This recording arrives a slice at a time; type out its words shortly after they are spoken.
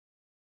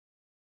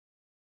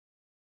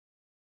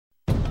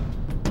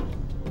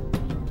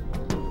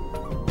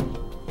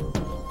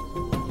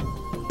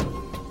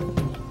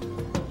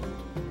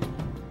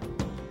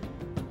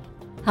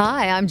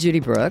Hi, I'm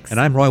Judy Brooks. And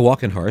I'm Roy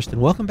Walkenhorst, and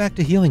welcome back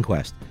to Healing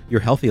Quest, your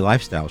healthy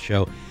lifestyle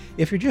show.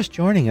 If you're just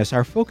joining us,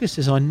 our focus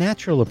is on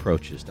natural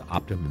approaches to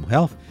optimum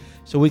health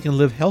so we can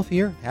live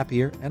healthier,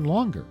 happier, and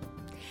longer.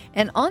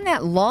 And on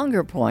that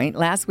longer point,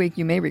 last week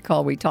you may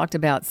recall we talked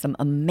about some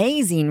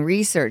amazing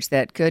research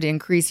that could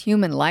increase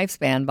human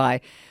lifespan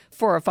by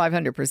 400 or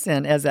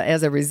 500%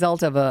 as a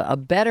result of a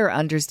better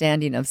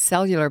understanding of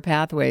cellular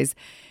pathways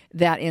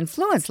that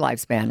influence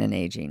lifespan and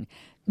aging.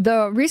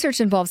 The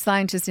research involves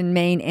scientists in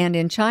Maine and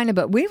in China,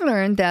 but we've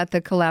learned that the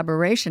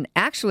collaboration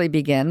actually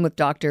began with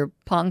Dr.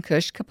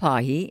 Pankaj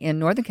Kapahi in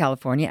Northern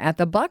California at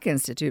the Buck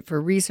Institute for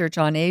Research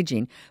on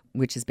Aging,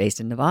 which is based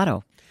in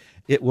Novato.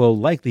 It will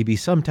likely be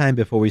some time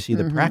before we see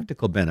the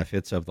practical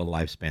benefits of the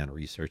lifespan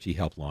research he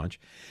helped launch,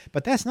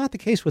 but that's not the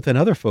case with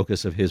another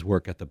focus of his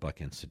work at the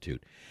Buck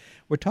Institute.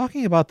 We're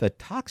talking about the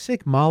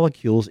toxic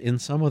molecules in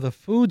some of the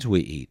foods we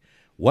eat,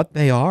 what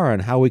they are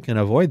and how we can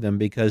avoid them,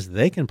 because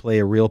they can play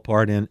a real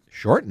part in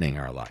shortening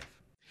our life.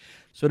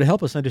 So to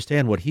help us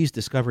understand what he's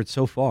discovered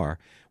so far,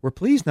 we're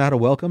pleased now to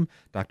welcome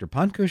Dr.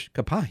 Pankaj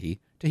Kapahi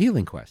to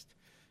Healing Quest.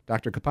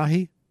 Dr.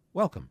 Kapahi,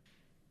 welcome.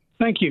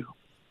 Thank you.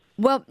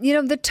 Well,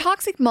 the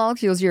toxic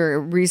molecules you're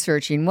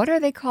researching, what are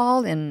they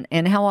called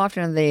and how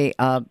often are they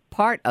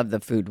part of the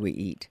food we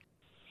eat?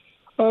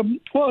 What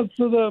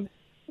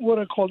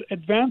are called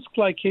advanced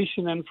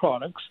glycation end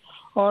products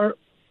are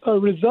a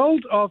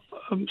result of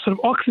sort of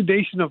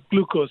oxidation of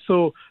glucose.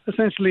 So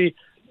essentially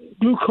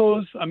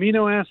glucose,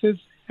 amino acids,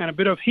 and a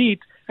bit of heat,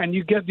 and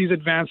you get these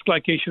advanced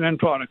glycation end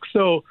products.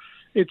 So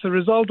it's a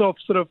result of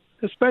sort of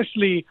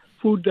especially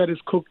food that is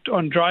cooked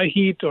on dry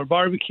heat or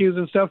barbecues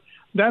and stuff.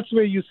 That's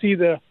where you see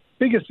the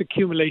biggest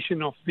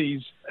accumulation of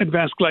these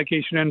advanced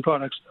glycation end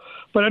products.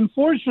 But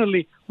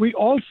unfortunately, we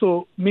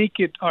also make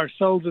it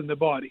ourselves in the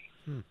body.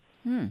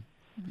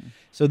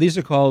 So these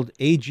are called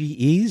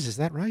AGEs, is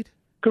that right?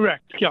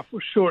 Correct. Yeah,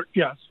 for sure.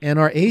 Yes. And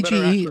are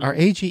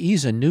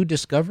AGEs a new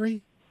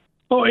discovery?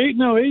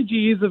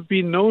 AGEs have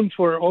been known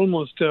for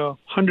almost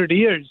 100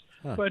 years.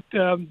 But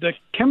the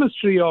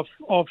chemistry of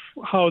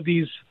how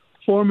these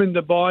form in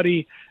the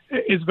body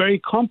is very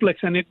complex,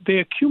 and they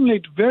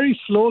accumulate very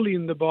slowly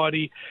in the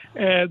body,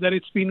 that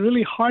it's been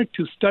really hard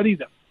to study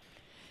them.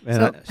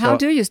 So how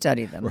do you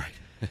study them?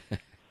 Right.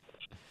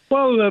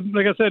 Well,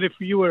 like I said, if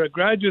you were a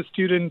graduate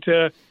student,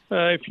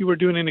 if you were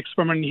doing an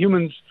experiment in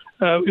humans,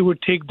 it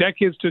would take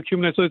decades to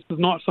accumulate. So it's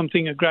not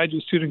something a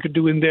graduate student could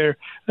do in their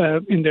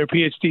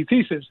PhD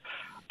thesis.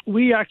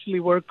 We actually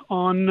work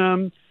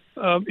on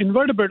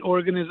invertebrate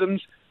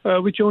organisms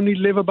which only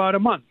live about a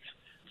month.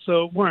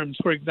 So worms,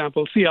 for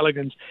example, C.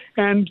 elegans.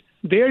 And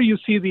there you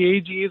see the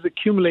AGEs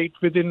accumulate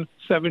within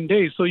 7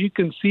 days. So you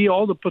can see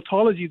all the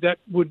pathology that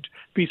would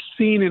be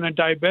seen in a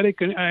diabetic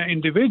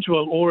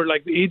individual, or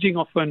like the aging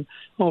of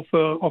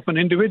an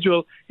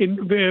individual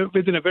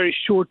within a very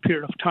short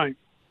period of time.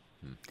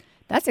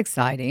 That's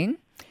exciting.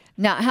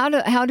 Now,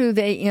 how do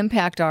they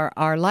impact our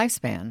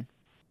lifespan?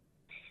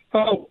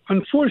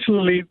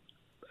 Unfortunately,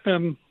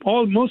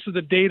 most of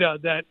the data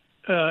that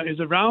is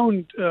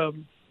around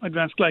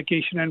advanced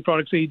glycation end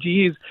products,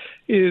 AGEs,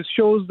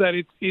 shows that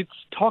it's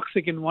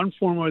toxic in one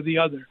form or the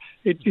other.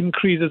 It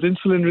increases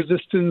insulin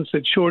resistance,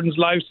 it shortens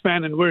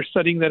lifespan, and we're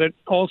studying that it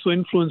also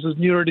influences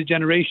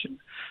neurodegeneration.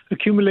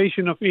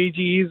 Accumulation of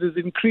AGEs is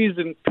increased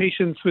in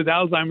patients with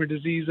Alzheimer's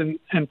disease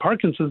and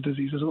Parkinson's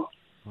disease as well.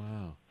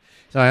 Wow.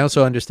 So I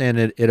also understand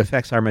it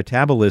affects our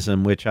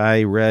metabolism, which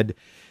I read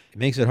it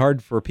makes it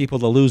hard for people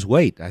to lose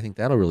weight. I think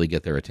that'll really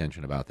get their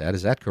attention about that.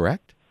 Is that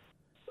correct?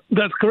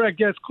 That's correct.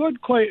 Yeah, it's quite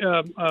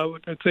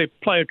I'd say,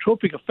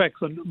 pleiotropic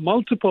effects on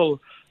multiple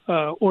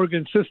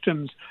organ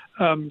systems.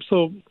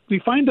 So we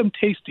find them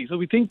tasty. So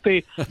we think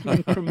they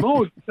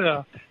promote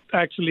the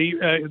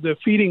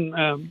feeding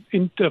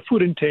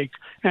food intake,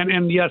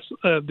 and yes,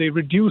 they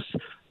reduce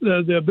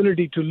the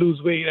ability to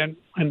lose weight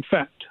and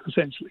fat,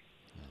 essentially.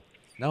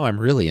 Now I'm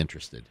really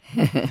interested.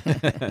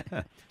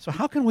 So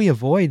how can we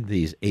avoid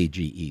these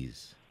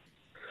AGEs?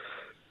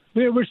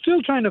 We're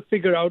still trying to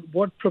figure out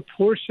what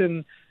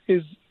proportion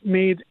is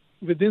made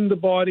within the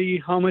body,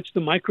 how much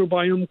the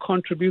microbiome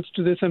contributes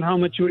to this, and how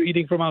much you're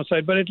eating from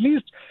outside. But at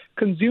least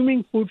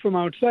consuming food from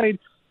outside,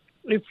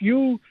 if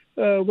you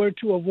were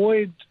to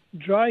avoid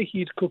dry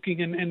heat cooking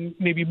and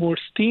maybe more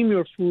steam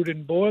your food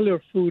and boil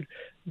your food,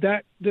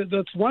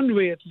 that's one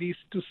way at least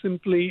to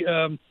simply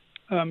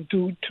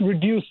to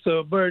reduce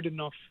the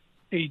burden of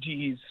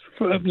AGEs,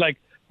 like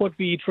what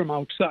we eat from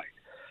outside.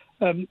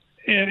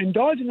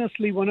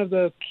 Endogenously, one of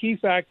the key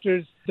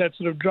factors that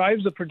sort of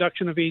drives the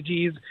production of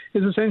AGEs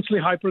is essentially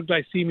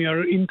hyperglycemia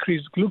or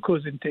increased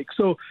glucose intake.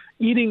 So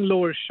eating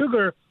lower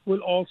sugar will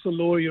also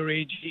lower your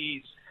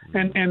AGEs.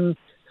 And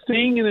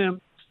staying in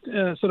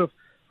a sort of,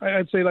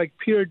 I'd say, like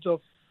periods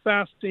of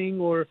fasting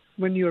or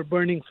when you're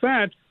burning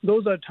fat,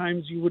 those are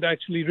times you would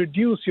actually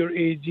reduce your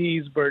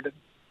AGEs burden.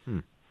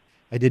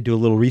 I did do a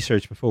little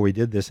research before we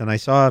did this, and I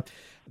saw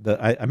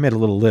I made a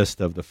little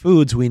list of the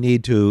foods we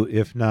need to,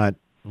 if not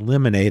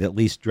eliminate, at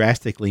least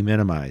drastically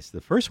minimize.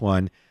 The first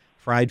one,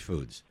 fried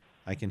foods.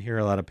 I can hear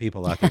a lot of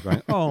people out there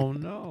going, "Oh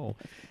no!"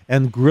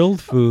 And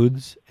grilled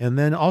foods, and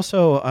then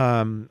also,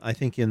 I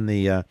think in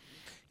the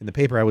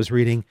paper I was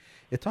reading,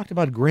 it talked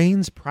about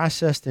grains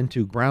processed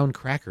into ground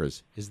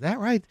crackers. Is that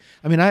right?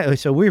 I mean,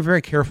 so we're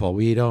very careful.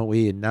 We eat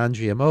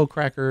non-GMO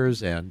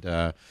crackers and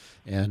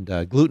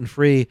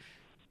gluten-free.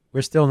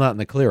 We're still not in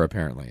the clear,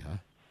 apparently, huh?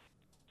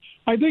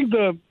 I think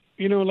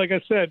like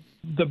I said,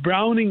 the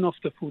browning of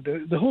the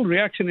food, the whole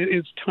reaction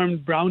is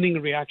termed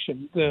browning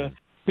reaction,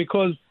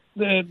 because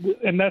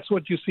and that's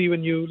what you see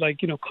when you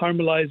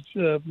caramelize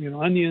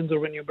onions, or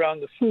when you brown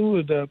the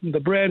food, the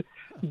bread.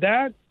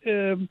 That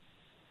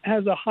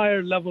has a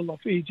higher level of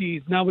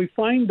AGEs. Now we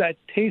find that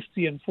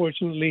tasty,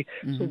 unfortunately.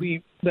 So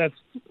that's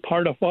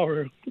part of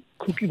our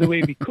cooking, the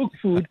way we cook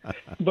food.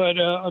 But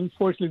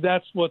unfortunately,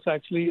 that's what's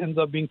actually ends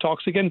up being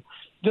toxic. And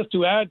just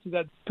to add to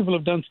that, people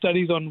have done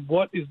studies on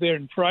what is there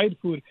in fried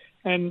food,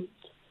 and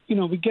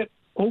we get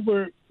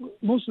over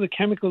most of the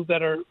chemicals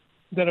that are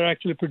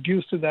actually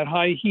produced at that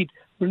high heat.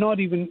 We don't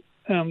even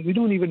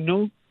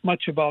know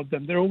much about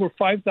them. There are over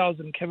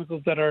 5,000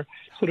 chemicals that are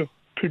sort of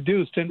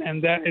produced,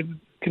 and that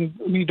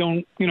we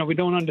don't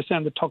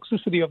understand the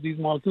toxicity of these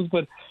molecules,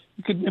 but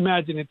you can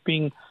imagine it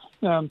being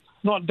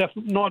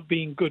not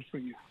being good for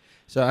you.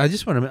 So I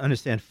just want to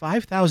understand,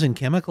 5,000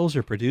 chemicals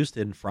are produced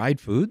in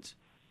fried foods?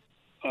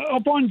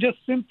 Upon just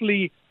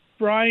simply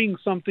frying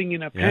something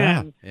in a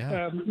pan,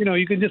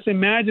 you can just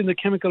imagine the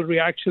chemical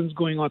reactions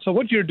going on. So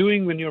what you're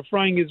doing when you're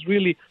frying is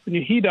really, when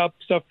you heat up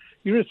stuff,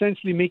 you're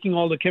essentially making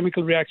all the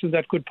chemical reactions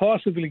that could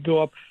possibly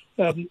go up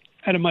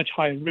at a much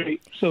higher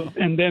rate. So,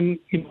 and then,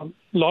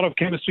 a lot of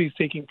chemistry is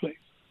taking place.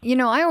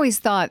 I always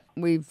thought,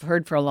 we've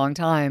heard for a long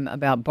time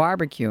about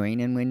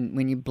barbecuing, and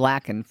when you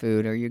blacken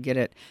food or you get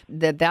it,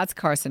 that's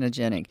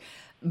carcinogenic.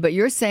 But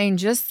you're saying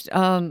just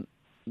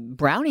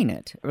browning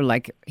it, or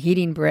like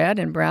heating bread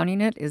and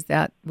browning it,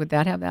 would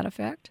that have that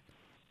effect?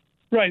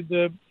 Right.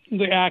 The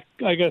act,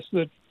 I guess,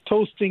 the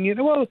toasting it.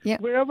 Well,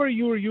 wherever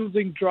you're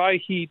using dry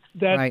heat,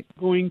 that's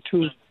going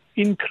to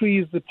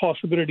increase the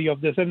possibility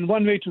of this. And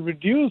one way to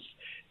reduce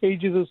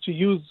AGEs is to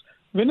use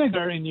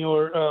vinegar in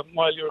your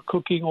while you're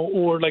cooking,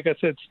 or like I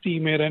said,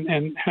 steam it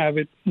and have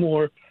it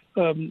more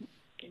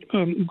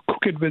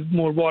cook it with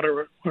more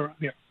water.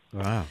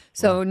 Wow.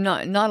 So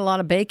not a lot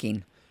of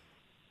baking.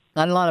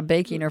 Not a lot of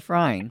baking or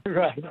frying.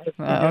 Right.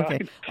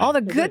 Okay. All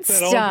the good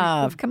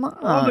stuff. Come on.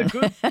 All the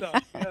good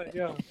stuff.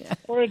 Yeah.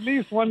 Or at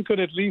least one could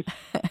have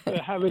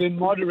it in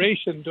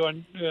moderation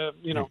to,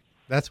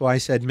 That's why I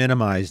said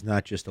minimize,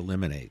 not just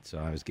eliminate. So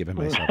I was giving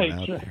myself an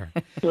out there.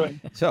 Right.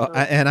 So,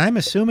 and I'm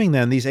assuming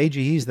then these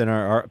AGEs then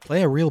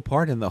play a real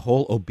part in the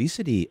whole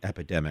obesity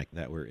epidemic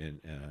that we're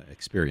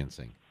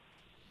experiencing.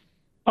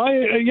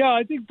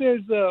 I think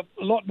there's a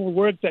lot more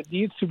work that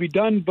needs to be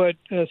done, but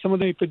some of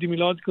the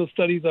epidemiological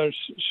studies are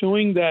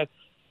showing that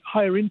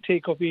higher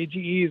intake of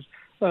AGEs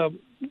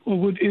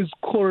is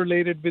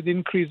correlated with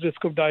increased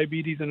risk of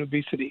diabetes and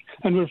obesity.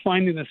 And we're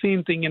finding the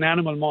same thing in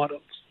animal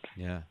models.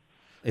 Yeah.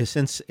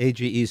 Since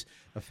AGEs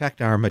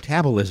affect our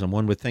metabolism,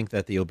 one would think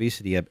that the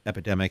obesity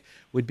epidemic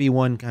would be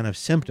one kind of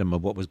symptom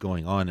of what was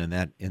going on in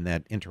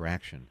that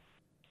interaction.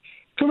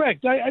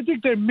 Correct. I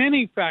think there are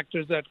many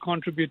factors that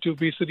contribute to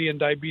obesity and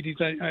diabetes.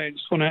 I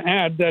just want to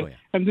add that,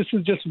 and this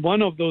is just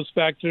one of those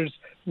factors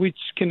which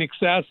can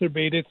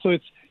exacerbate it. So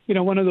it's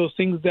one of those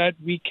things that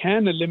we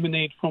can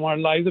eliminate from our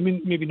lives. I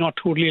mean, maybe not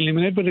totally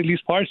eliminate, but at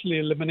least partially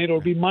eliminate or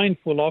be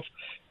mindful of,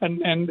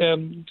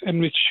 and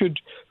which should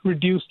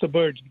reduce the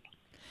burden.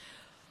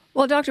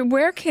 Well, Doctor,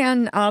 where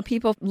can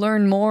people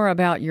learn more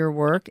about your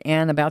work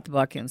and about the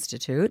Buck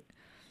Institute?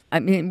 I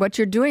mean, what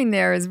you're doing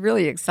there is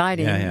really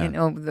exciting. Yeah.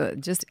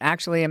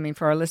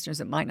 For our listeners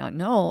that might not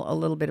know a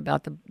little bit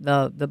about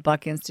the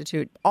Buck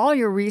Institute, all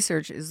your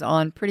research is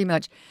on pretty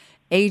much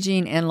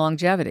aging and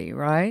longevity,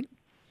 right?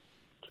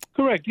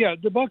 Correct. Yeah,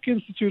 the Buck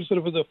Institute sort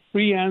of is a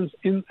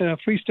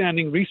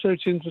freestanding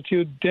research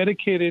institute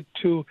dedicated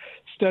to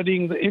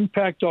studying the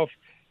impact of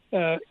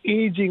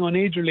aging on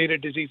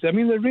age-related disease. I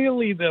mean,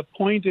 the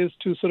point is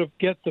to sort of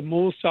get the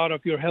most out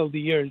of your healthy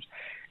years.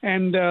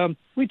 And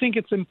we think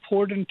it's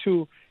important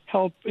to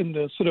help in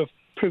the sort of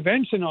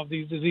prevention of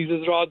these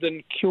diseases rather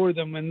than cure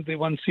them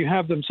once you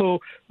have them.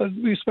 So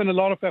we spend a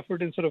lot of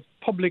effort in sort of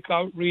public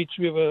outreach.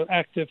 We have an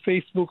active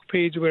Facebook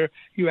page where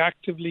you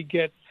actively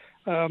get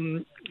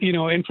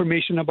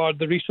information about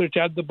the research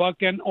at the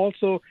Buck, and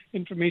also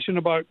information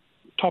about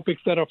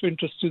topics that are of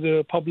interest to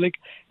the public.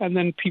 And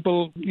then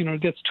people,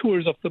 gets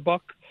tours of the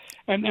Buck.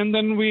 And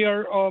then we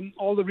are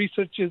all the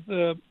research is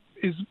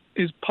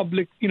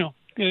public,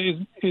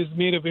 is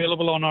made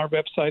available on our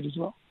website as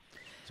well.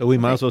 So we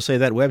might as well say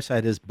that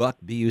website is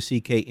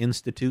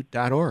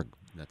buckinstitute.org.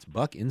 That's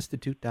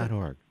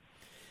buckinstitute.org.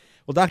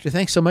 Well, Doctor,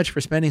 thanks so much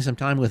for spending some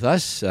time with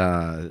us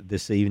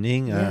this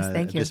evening. Yes,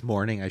 thank you. This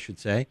morning, I should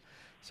say.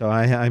 So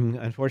I'm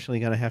unfortunately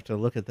going to have to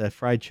look at that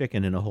fried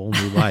chicken in a whole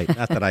new light.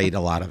 Not that I eat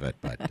a lot of it,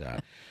 but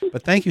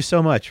thank you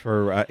so much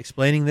for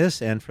explaining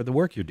this and for the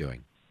work you're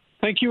doing.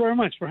 Thank you very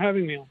much for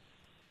having me on.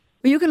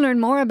 Well, you can learn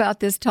more about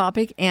this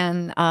topic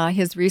and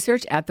his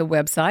research at the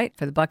website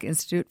for the Buck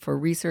Institute for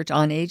Research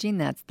on Aging.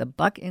 That's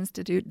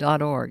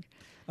thebuckinstitute.org.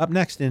 Up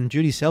next in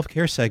Judy's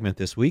self-care segment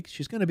this week,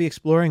 she's going to be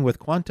exploring with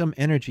quantum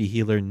energy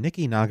healer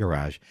Nikki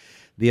Nagaraj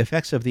the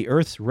effects of the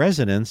Earth's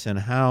resonance and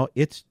how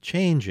it's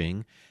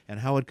changing and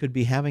how it could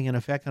be having an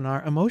effect on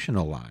our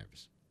emotional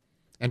lives.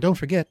 And don't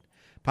forget,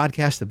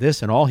 podcasts of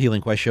this and all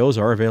Healing Quest shows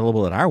are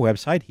available at our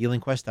website,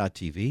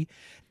 healingquest.tv.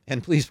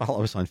 And please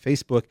follow us on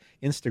Facebook,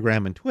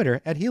 Instagram, and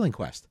Twitter at Healing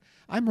Quest.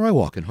 I'm Roy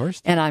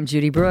Walkenhorst. And I'm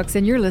Judy Brooks,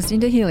 and you're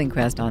listening to Healing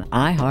Quest on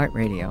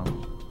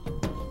iHeartRadio.